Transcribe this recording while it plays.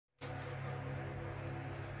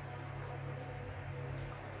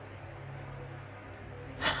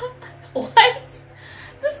What?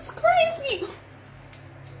 This is crazy.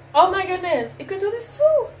 Oh my goodness, it could do this too.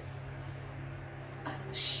 Oh,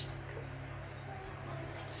 shit.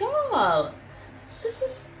 Y'all, this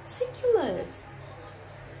is ridiculous.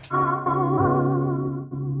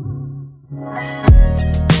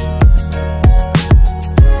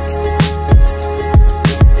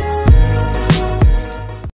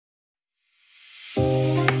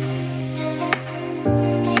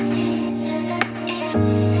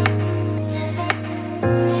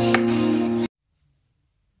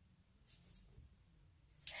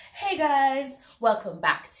 Hey guys, welcome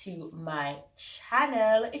back to my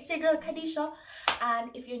channel. It's your girl Kadisha, and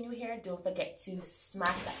if you're new here, don't forget to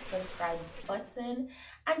smash that subscribe button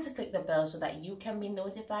and to click the bell so that you can be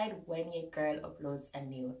notified when your girl uploads a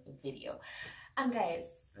new video. And guys,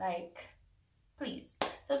 like, please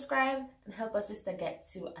subscribe and help us sister get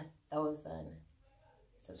to 1,000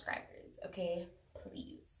 subscribers, okay?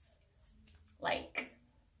 Please, like,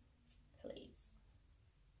 please.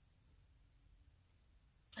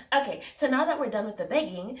 Okay, so now that we're done with the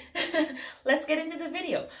begging, let's get into the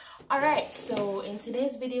video. Alright, so in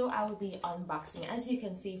today's video, I will be unboxing, as you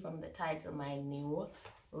can see from the title, my new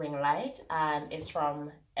ring light, and it's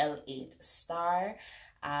from L8 Star.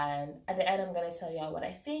 And at the end, I'm going to tell y'all what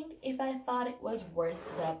I think, if I thought it was worth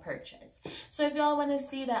the purchase. So if y'all want to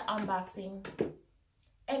see that unboxing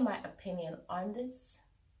and my opinion on this,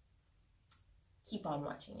 keep on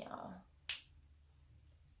watching, y'all.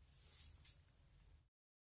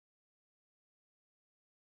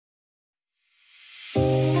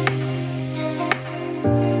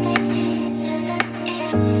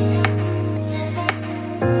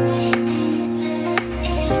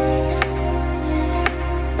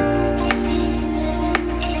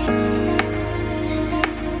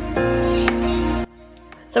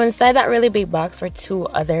 So inside that really big box were two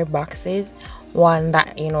other boxes. One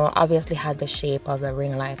that, you know, obviously had the shape of the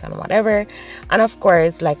ring light and whatever. And of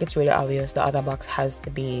course, like, it's really obvious the other box has to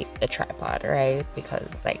be a tripod, right? Because,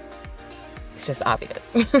 like, it's just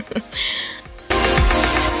obvious.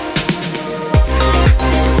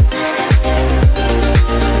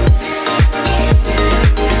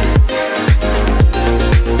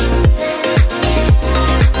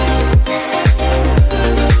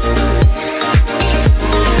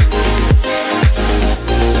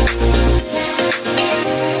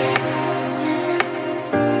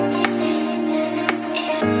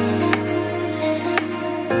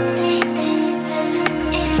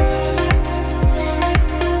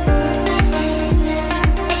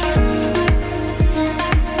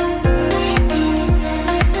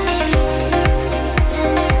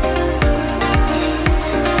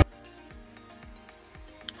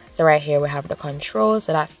 So right here we have the control,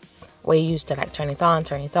 so that's where you use to like turn it on,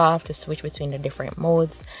 turn it off, to switch between the different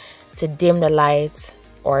modes, to dim the light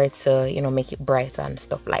or to, you know, make it brighter and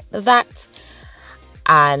stuff like that.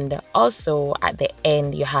 And also at the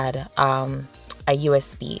end you had a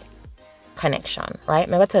USB connection, right?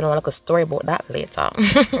 Maybe I'll tell you like a story about that later.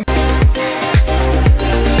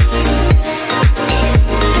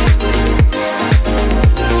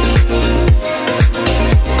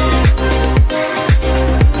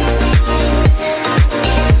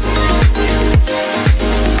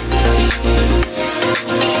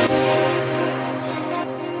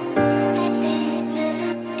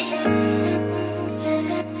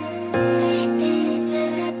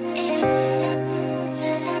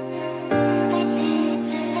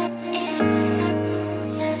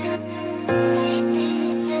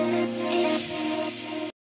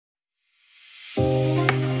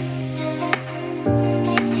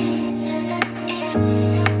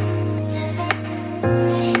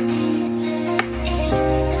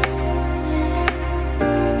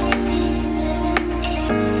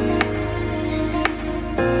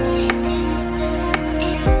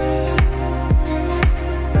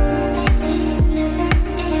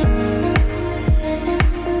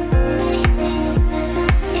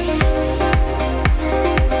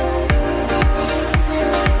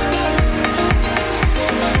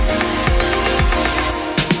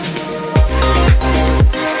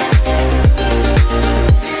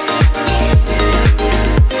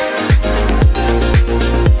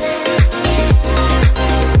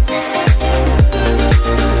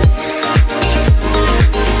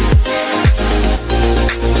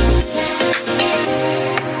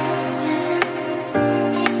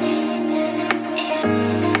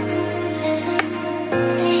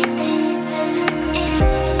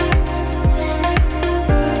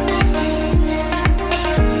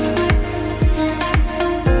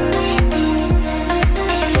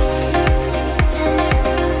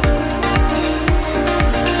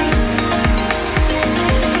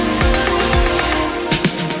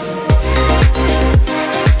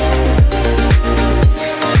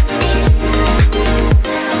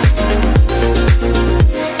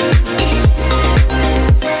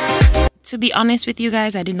 to be honest with you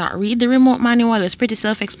guys, I did not read the remote manual. It's pretty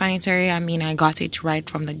self-explanatory. I mean, I got it right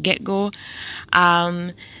from the get-go.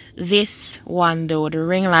 This one though, the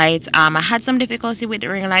ring lights, I had some difficulty with the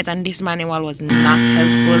ring lights, and this manual was not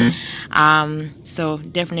helpful. So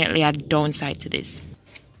definitely a downside to this.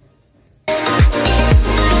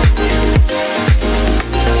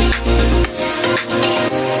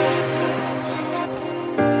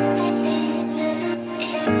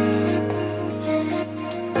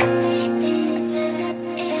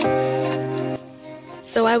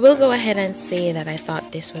 So I will go ahead and say that I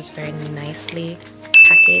thought this was very nicely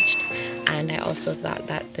packaged, and I also thought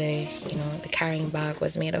that the carrying bag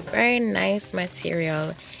was made of very nice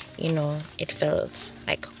material. It felt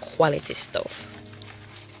like quality stuff.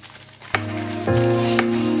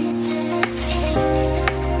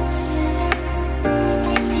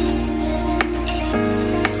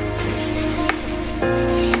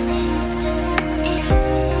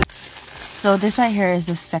 So this right here is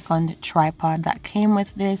the second tripod that came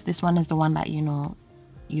with this. This one is the one that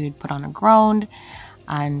you'd put on the ground,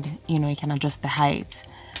 and you can adjust the height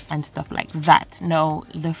and stuff like that. Now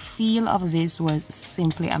the feel of this was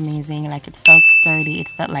simply amazing. Like, it felt sturdy, it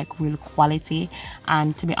felt like real quality,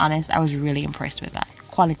 and to be honest, I was really impressed with that.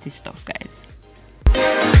 Quality stuff, guys.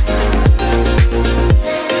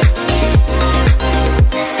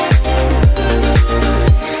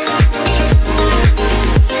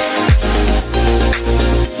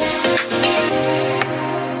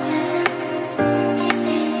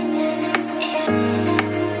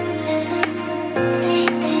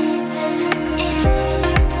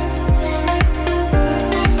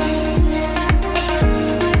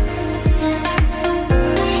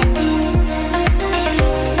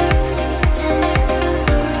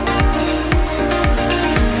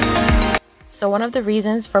 So one of the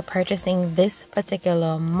reasons for purchasing this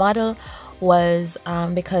particular model was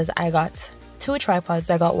because I got two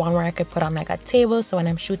tripods. I got one where I could put on like a table, so when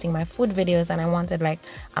I'm shooting my food videos and I wanted like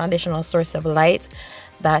an additional source of light,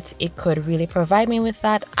 that it could really provide me with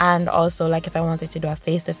that. And also, like, if I wanted to do a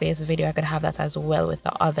face-to-face video, I could have that as well with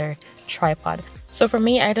the other tripod. So for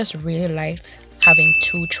me, I just really liked having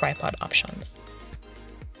two tripod options.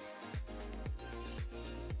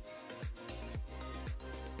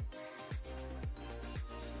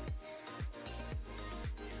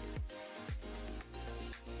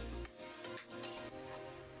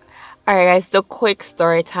 Alright guys, so quick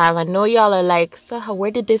story time. I know y'all are like, so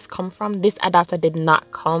where did this come from? This adapter did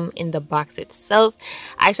not come in the box itself.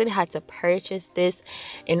 I actually had to purchase this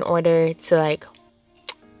in order to like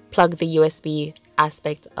plug the USB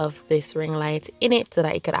aspect of this ring light in it so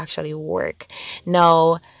that it could actually work.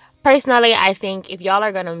 Now, personally, I think if y'all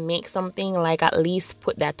are gonna make something, like, at least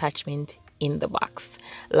put the attachment in the box.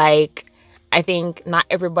 Like, I think not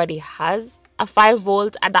everybody has a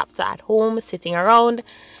 5-volt adapter at home sitting around,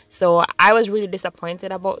 so I was really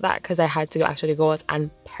disappointed about that because I had to actually go out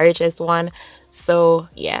and purchase one. So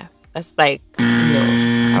yeah, that's like,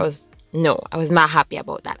 I was not happy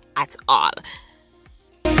about that at all.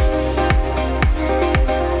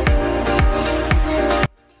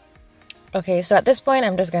 Okay, so at this point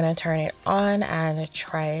I'm just gonna turn it on and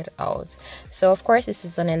try it out. So of course, this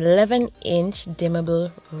is an 11-inch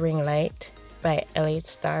dimmable ring light by Elliott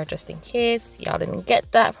Star, just in case y'all didn't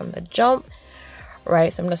get that from the jump.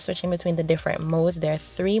 Right, so I'm just switching between the different modes. There are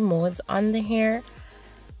 3 modes on the here,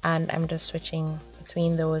 and I'm just switching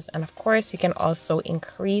between those. And of course, you can also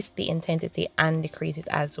increase the intensity and decrease it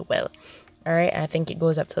as well. All right, I think it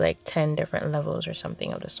goes up to like 10 different levels or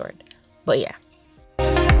something of the sort. But yeah.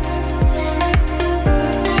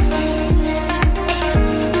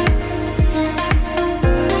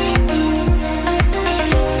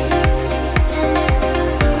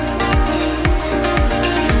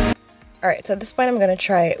 Alright, so at this point I'm going to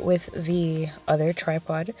try it with the other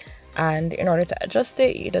tripod, and in order to adjust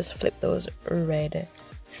it, you just flip those red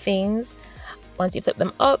things. Once you flip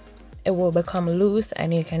them up, it will become loose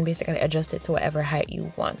and you can basically adjust it to whatever height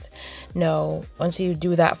you want. Now, once you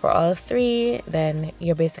do that for all 3, then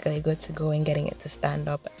you're basically good to go in getting it to stand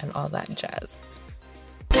up and all that jazz.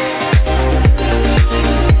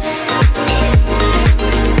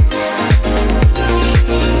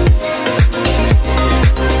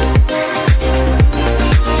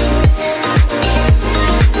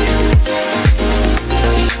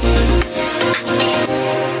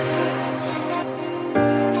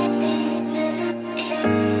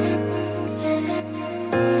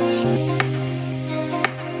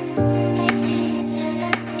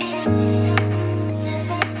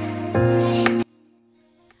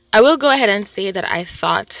 I will go ahead and say that I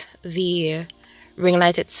thought the ring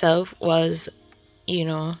light itself was,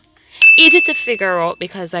 easy to figure out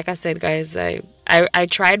because, like I said, guys, I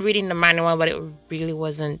tried reading the manual, but it really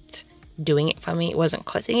wasn't doing it for me. It wasn't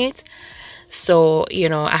cutting it. So, you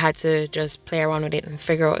know, I had to just play around with it and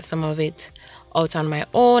figure out some of it out on my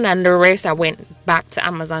own. And the rest, I went back to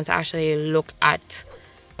Amazon to actually look at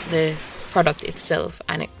the product itself,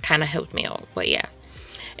 and it kind of helped me out. But yeah,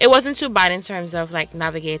 it wasn't too bad in terms of like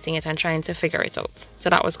navigating it and trying to figure it out. So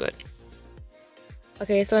that was good.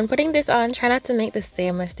 Okay, so when putting this on, try not to make the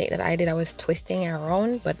same mistake that I did. I was twisting it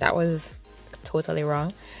around, but that was totally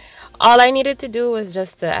wrong. All I needed to do was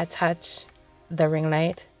just to attach the ring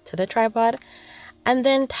light to the tripod and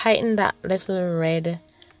then tighten that little red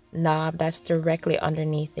knob that's directly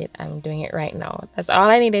underneath it. I'm doing it right now. That's all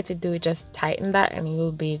I needed to do, just tighten that and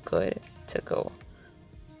you'll be good to go.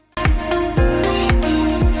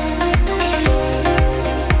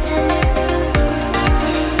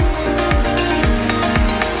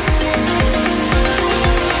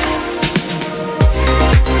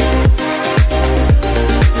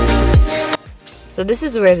 So this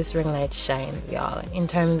is where this ring light shines, y'all, in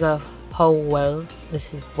terms of how well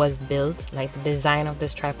was built. Like, the design of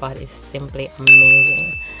this tripod is simply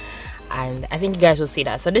amazing, and I think you guys will see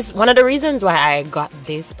that. So this, one of the reasons why I got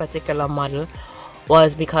this particular model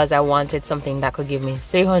was because I wanted something that could give me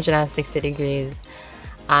 360 degrees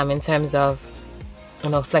in terms of,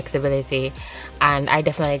 you know, flexibility, and I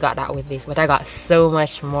definitely got that with this, but I got so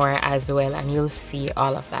much more as well, and you'll see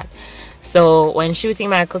all of that. So when shooting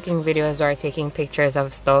my cooking videos or taking pictures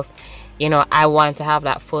of stuff, you know, I want to have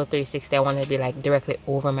that full 360. I want to be like directly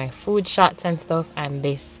over my food shots and stuff, and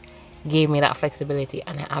this gave me that flexibility,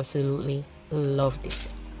 and I absolutely loved it.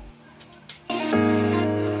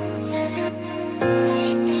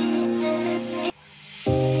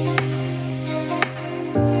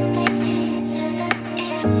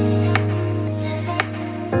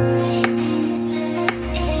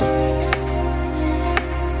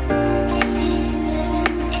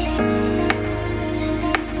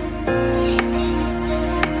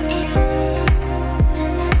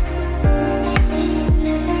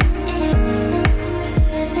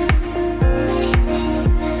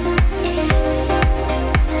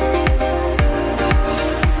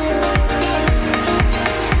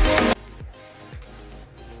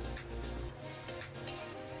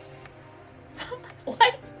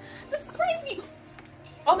 What? This is crazy.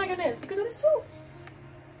 Oh my goodness, you can do this too. Oh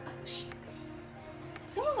shit.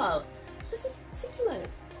 Y'all, this is ridiculous.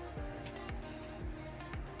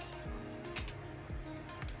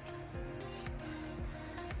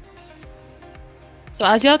 So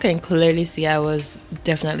as y'all can clearly see, I was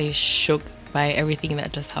definitely shook by everything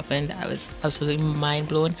that just happened. I was absolutely mind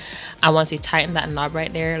blown. And once you tighten that knob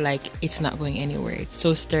right there, like, it's not going anywhere. It's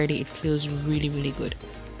so sturdy. It feels really, really good.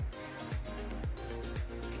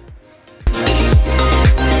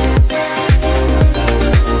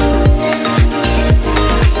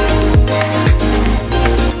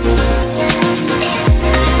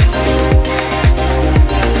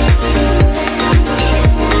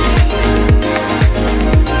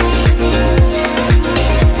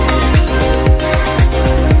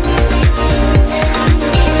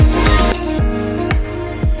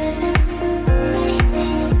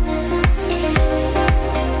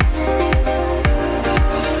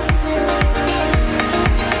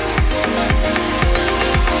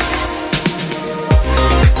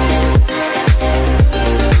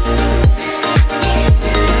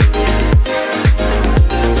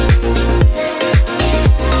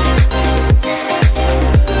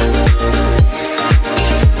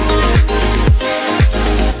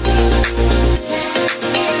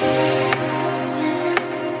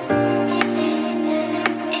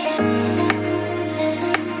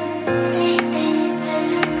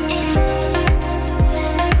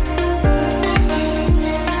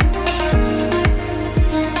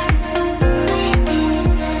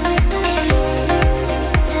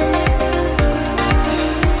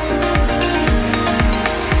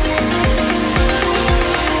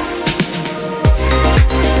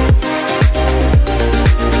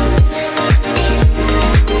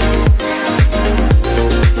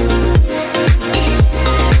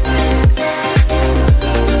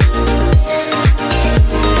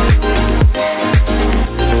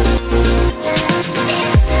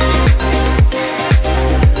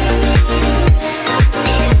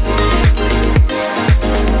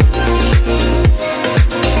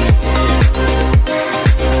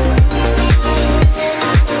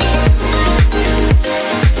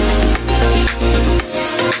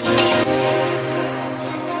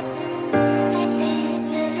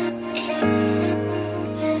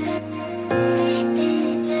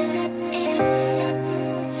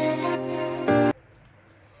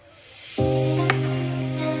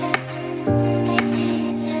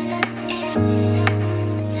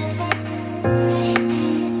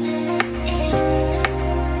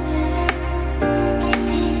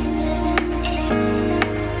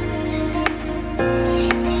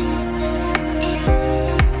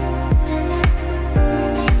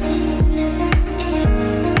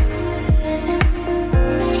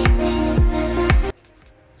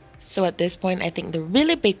 this point, I think the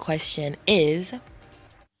really big question is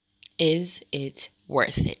it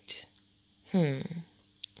worth it?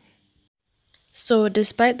 So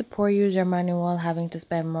despite the poor user manual, having to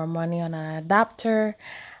spend more money on an adapter,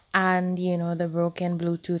 and the broken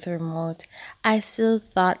Bluetooth remote, I still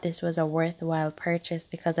thought this was a worthwhile purchase,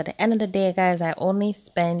 because at the end of the day, guys, I only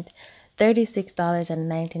spent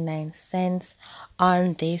 $36.99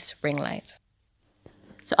 on this ring light.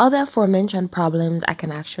 So all the aforementioned problems, I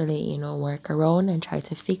can actually work around and try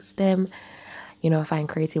to fix them, find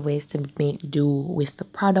creative ways to make do with the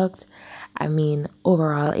product. I mean,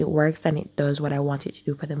 overall it works and it does what I want it to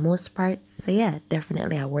do for the most part. So yeah,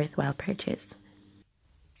 definitely a worthwhile purchase.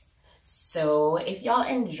 So if y'all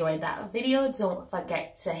enjoyed that video, don't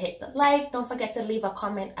forget to hit the like. Don't forget to leave a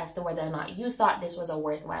comment as to whether or not you thought this was a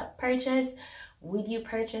worthwhile purchase. Would you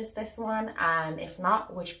purchase this one? And if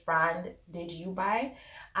not, which brand did you buy?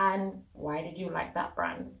 And why did you like that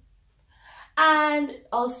brand? And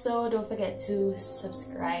also, don't forget to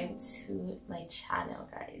subscribe to my channel,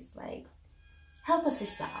 guys. Like, help a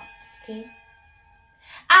sister out, okay?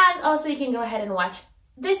 And also, you can go ahead and watch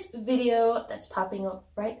this video that's popping up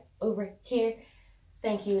right over here.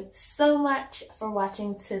 Thank you so much for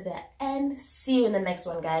watching to the end. See you in the next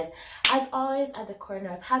one, guys. As always, at the corner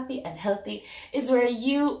of happy and healthy is where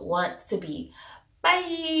you want to be.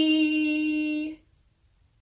 Bye!